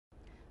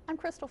I'm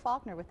Crystal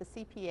Faulkner with the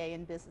CPA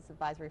and Business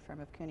Advisory firm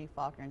of Cooney,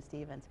 Faulkner &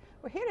 Stevens.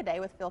 We're here today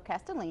with Phil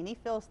Castellini.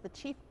 Phil's the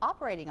Chief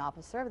Operating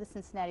Officer of the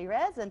Cincinnati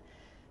Reds. And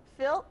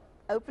Phil,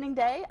 opening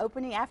day,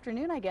 opening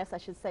afternoon, I guess I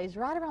should say, is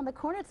right around the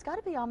corner. It's got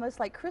to be almost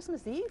like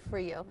Christmas Eve for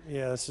you.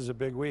 Yeah, this is a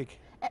big week.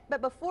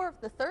 But before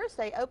the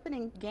Thursday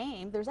opening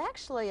game, there's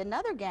actually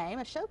another game,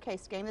 a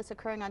showcase game that's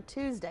occurring on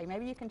Tuesday.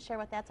 Maybe you can share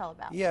what that's all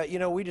about. Yeah, you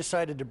know, we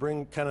decided to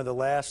bring kind of the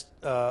last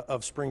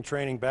of spring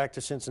training back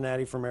to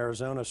Cincinnati from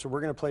Arizona. So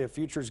we're going to play a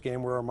futures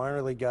game where our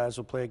minor league guys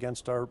will play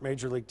against our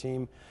major league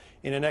team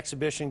in an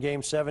exhibition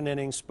game, 7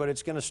 innings. But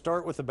it's going to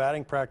start with a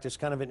batting practice,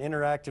 kind of an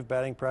interactive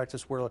batting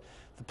practice where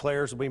the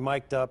players will be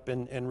mic'd up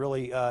and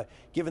really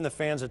giving the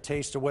fans a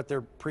taste of what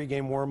their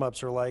pregame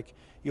warm-ups are like.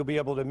 You'll be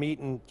able to meet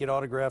and get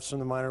autographs from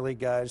the minor league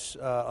guys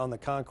on the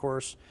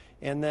concourse.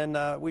 And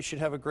then we should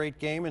have a great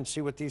game and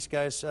see what these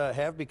guys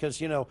have, because,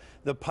 you know,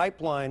 the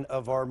pipeline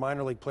of our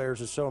minor league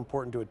players is so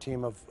important to a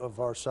team of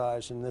our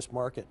size in this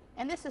market.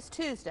 And this is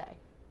Tuesday.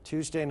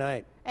 Tuesday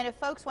night. And if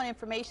folks want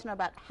information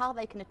about how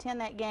they can attend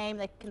that game,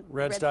 they can...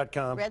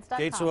 Reds.com. Reds.com.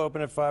 Gates will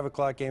open at 5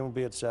 o'clock. Game will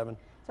be at 7.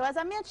 So as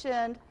I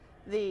mentioned,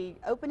 the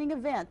opening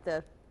event,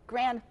 the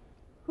grand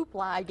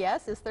hoopla, I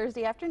guess, is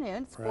Thursday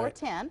afternoon. It's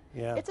 4:10.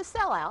 Yeah. It's a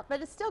sellout,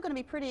 but it's still going to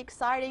be pretty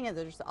exciting, and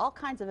there's all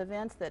kinds of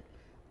events that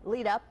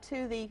lead up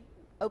to the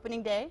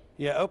opening day.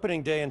 Yeah,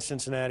 opening day in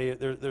Cincinnati.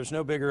 There's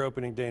no bigger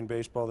opening day in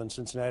baseball than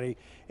Cincinnati.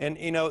 And,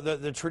 you know,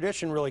 the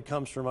tradition really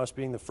comes from us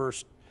being the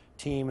first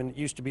team, and it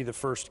used to be the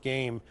first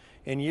game.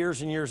 And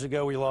years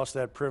ago, we lost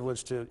that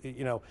privilege to,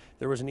 you know,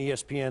 there was an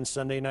ESPN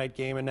Sunday night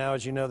game, and now,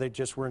 as you know, they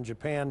just were in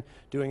Japan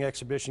doing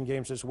exhibition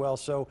games as well.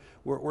 So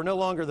we're no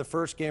longer the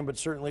first game, but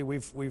certainly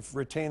we've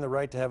retained the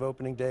right to have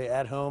opening day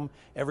at home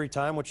every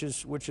time, which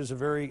is a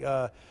very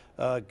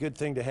good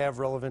thing to have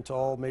relevant to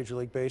all Major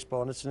League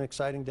Baseball, and it's an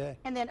exciting day.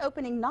 And then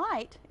opening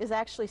night is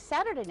actually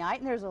Saturday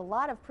night, and there's a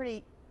lot of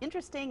pretty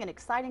interesting and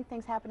exciting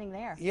things happening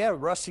there. Yeah,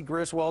 Rusty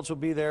Griswold's will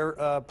be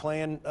there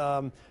playing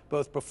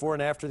both before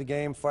and after the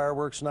game,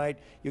 fireworks night.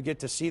 You'll get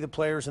to see the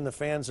players in the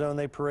fan zone.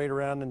 They parade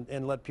around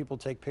and let people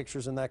take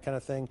pictures and that kind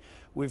of thing.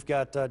 We've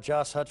got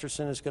Josh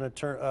Hutcherson is going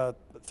to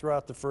throw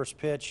out the first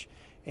pitch,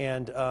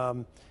 and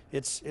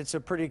it's a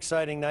pretty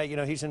exciting night. You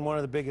know, he's in one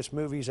of the biggest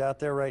movies out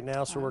there right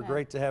now, so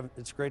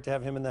it's great to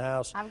have him in the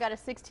house. I've got a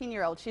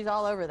 16-year-old. She's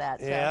all over that.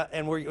 So. Yeah,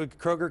 and we're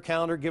Kroger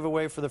calendar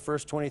giveaway for the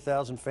first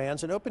 20,000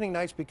 fans. And opening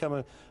night's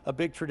become a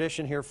big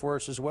tradition here for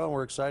us as well, and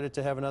we're excited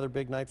to have another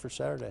big night for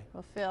Saturday.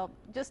 Well, Phil,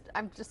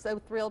 I'm just so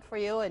thrilled for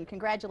you, and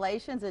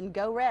congratulations, and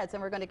go Reds.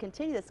 And we're going to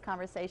continue this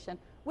conversation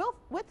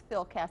with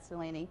Phil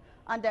Castellini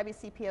on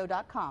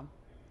WCPO.com.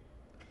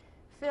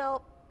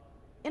 Phil,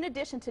 in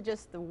addition to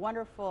just the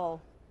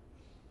wonderful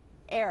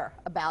air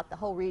about the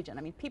whole region.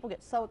 I mean, people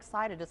get so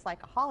excited, it's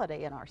like a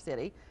holiday in our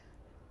city.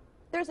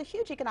 There's a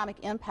huge economic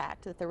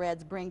impact that the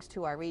Reds brings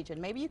to our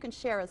region. Maybe you can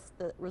share us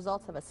the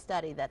results of a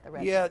study that the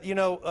Reds... Yeah, you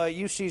know,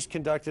 UC's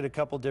conducted a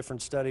couple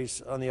different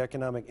studies on the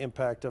economic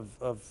impact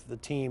of the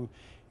team,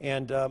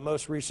 and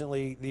most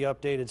recently the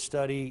updated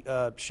study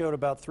showed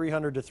about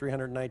 300 to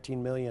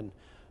 319 million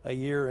a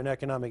year in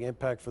economic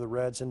impact for the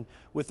Reds. And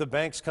with the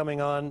banks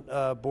coming on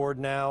board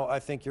now, I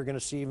think you're going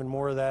to see even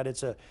more of that.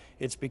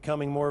 It's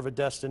becoming more of a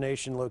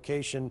destination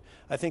location.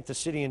 I think the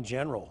city in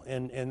general,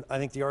 and I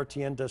think the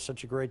RTN does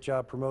such a great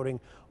job promoting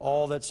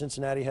all that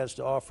Cincinnati has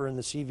to offer, in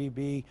the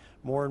CVB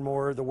more and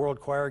more. The World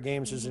Choir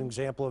Games is an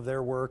example of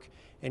their work,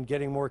 and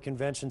getting more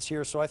conventions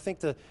here. So I think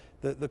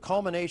the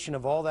culmination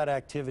of all that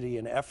activity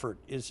and effort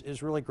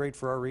is really great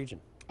for our region.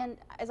 And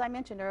as I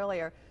mentioned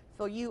earlier,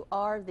 Phil, you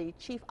are the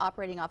Chief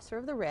Operating Officer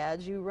of the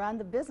Reds. You run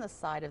the business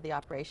side of the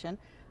operation.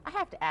 I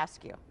have to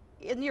ask you,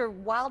 in your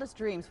wildest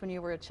dreams when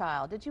you were a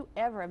child, did you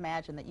ever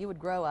imagine that you would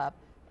grow up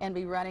and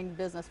be running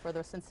business for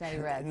the Cincinnati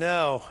Reds?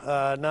 No,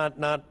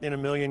 not in a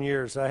million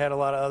years. I had a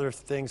lot of other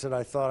things that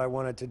I thought I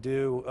wanted to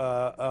do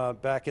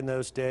back in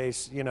those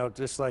days, you know,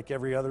 just like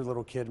every other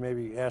little kid,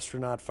 maybe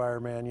astronaut,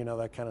 fireman, you know,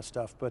 that kind of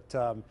stuff. But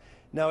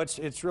no,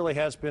 it's really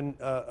has been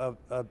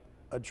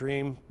a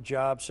dream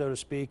job, so to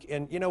speak.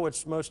 And you know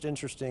what's most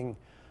interesting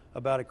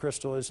about it,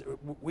 Crystal, is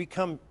we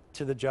come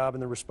to the job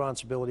and the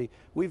responsibility.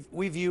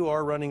 We view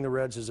our running the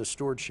Reds as a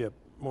stewardship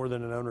more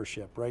than an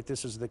ownership, right?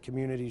 This is the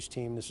community's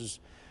team.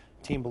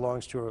 Team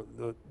belongs to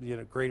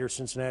the greater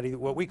Cincinnati,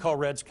 what we call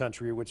Reds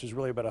country, which is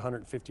really about a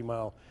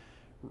 150-mile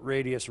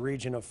radius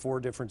region of 4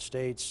 different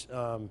states.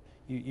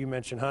 You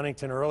mentioned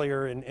Huntington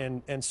earlier,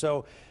 and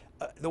so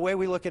the way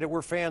we look at it,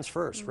 we're fans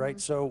first, right?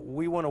 So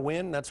we want to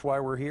win. That's why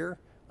we're here.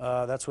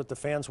 That's what the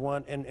fans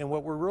want, and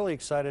what we're really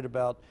excited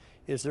about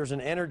is there's an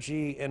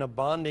energy and a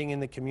bonding in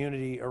the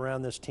community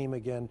around this team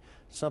again,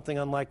 something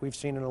unlike we've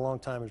seen in a long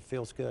time. It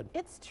feels good.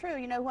 It's true.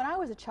 You know, when I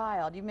was a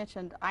child, you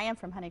mentioned I am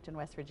from Huntington,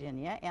 West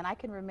Virginia, and I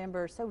can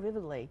remember so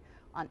vividly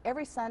on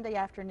every Sunday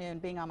afternoon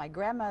being on my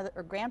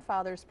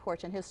grandfather's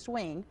porch in his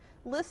swing,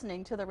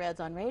 listening to the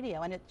Reds on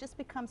radio, and it just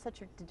becomes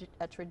such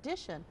a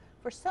tradition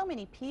for so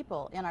many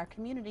people in our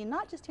community,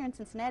 not just here in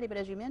Cincinnati, but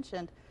as you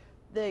mentioned,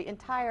 the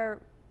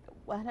entire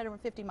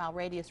 150-mile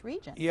radius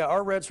region. Yeah,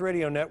 our Reds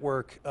radio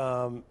network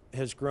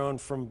has grown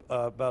from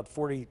about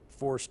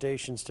 44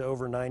 stations to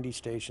over 90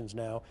 stations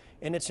now,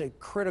 and it's a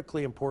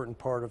critically important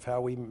part of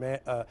how we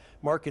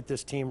market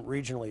this team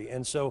regionally.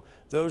 And so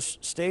those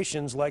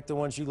stations, like the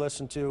ones you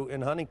listen to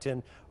in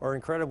Huntington, are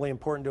incredibly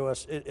important to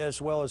us,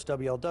 as well as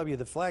WLW,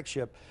 the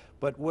flagship.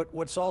 But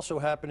what's also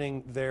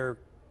happening there,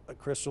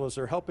 Crystal, is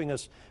they're helping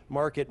us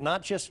market,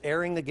 not just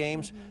airing the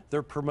games,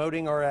 they're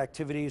promoting our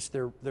activities.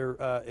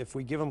 If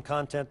we give them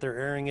content, they're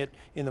airing it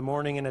in the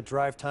morning and at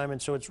drive time,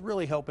 and so it's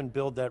really helping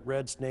build that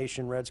Reds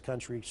Nation, Reds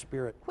Country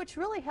spirit. Which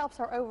really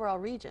helps our overall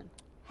region.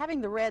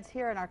 Having the Reds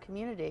here in our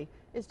community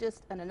is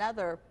just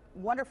another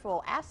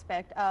wonderful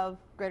aspect of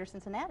Greater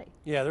Cincinnati.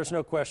 Yeah, there's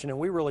no question, and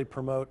we really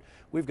promote.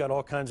 We've got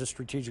all kinds of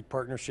strategic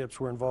partnerships.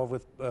 We're involved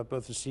with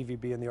both the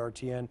CVB and the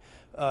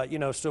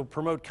RTN. So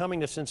promote coming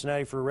to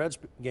Cincinnati for a Reds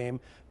game,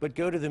 but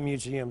go to the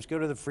museums, go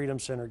to the Freedom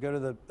Center, go to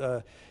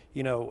the,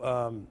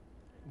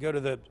 go to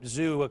the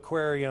zoo,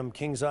 aquarium,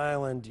 Kings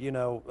Island,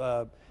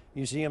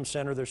 museum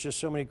center. There's just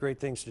so many great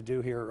things to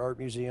do here, art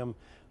museum,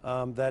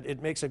 that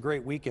it makes a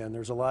great weekend.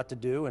 There's a lot to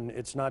do, and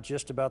it's not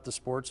just about the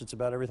sports, it's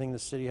about everything the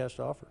city has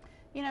to offer.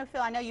 You know,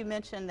 Phil, I know you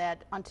mentioned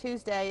that on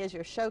Tuesday is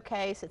your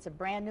showcase. It's a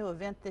brand new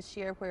event this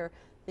year where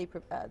the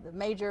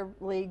major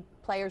league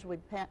players will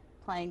be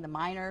playing the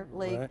minor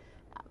league. Right.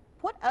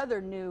 What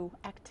other new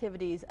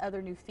activities,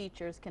 other new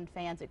features can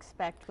fans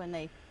expect when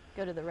they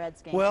go to the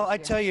Reds game? Well, I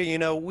tell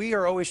you, we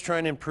are always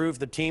trying to improve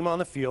the team on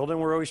the field, and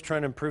we're always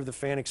trying to improve the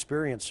fan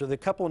experience. So the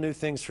couple of new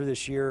things for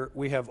this year,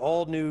 we have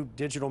all new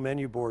digital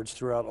menu boards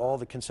throughout all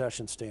the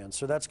concession stands.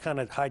 So that's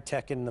kind of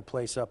high-teching the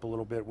place up a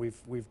little bit.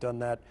 We've done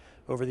that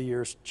over the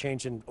years,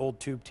 changing old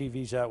tube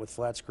TVs out with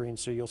flat screens,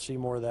 so you'll see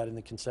more of that in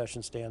the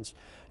concession stands.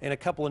 And a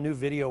couple of new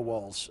video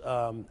walls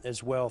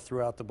as well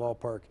throughout the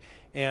ballpark.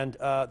 And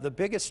the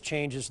biggest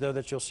changes, though,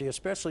 that you'll see,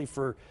 especially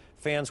for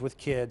fans with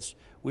kids,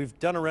 we've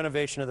done a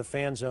renovation of the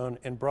fan zone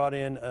and brought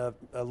in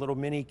a little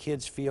mini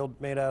kids field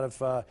made out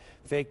of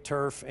fake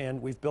turf,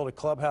 and we've built a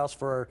clubhouse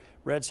for our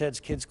Reds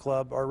Heads Kids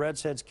Club. Our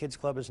Reds Heads Kids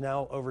Club is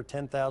now over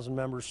 10,000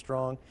 members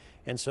strong,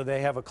 and so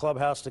they have a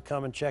clubhouse to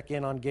come and check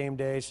in on game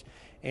days.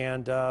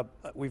 And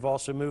we've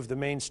also moved the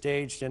main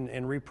stage and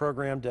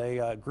reprogrammed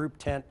a group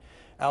tent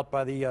out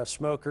by the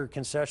smoker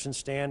concession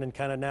stand, and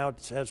kind of now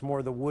it has more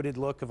of the wooded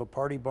look of a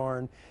party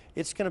barn.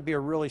 It's going to be a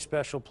really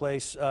special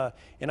place.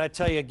 And I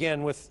tell you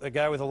again, with a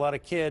guy with a lot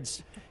of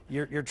kids,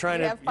 you're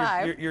trying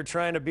you're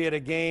trying to be at a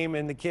game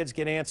and the kids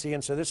get antsy,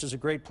 and so this is a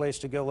great place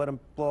to go. Let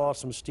them blow off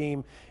some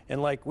steam. And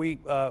like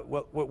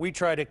what we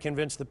try to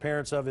convince the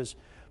parents of is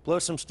blow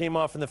some steam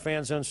off in the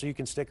fan zone so you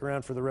can stick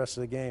around for the rest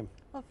of the game.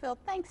 Well, Phil,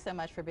 thanks so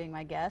much for being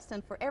my guest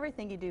and for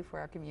everything you do for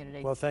our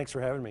community. Well, thanks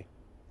for having me.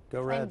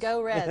 Go Reds. And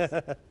go Reds.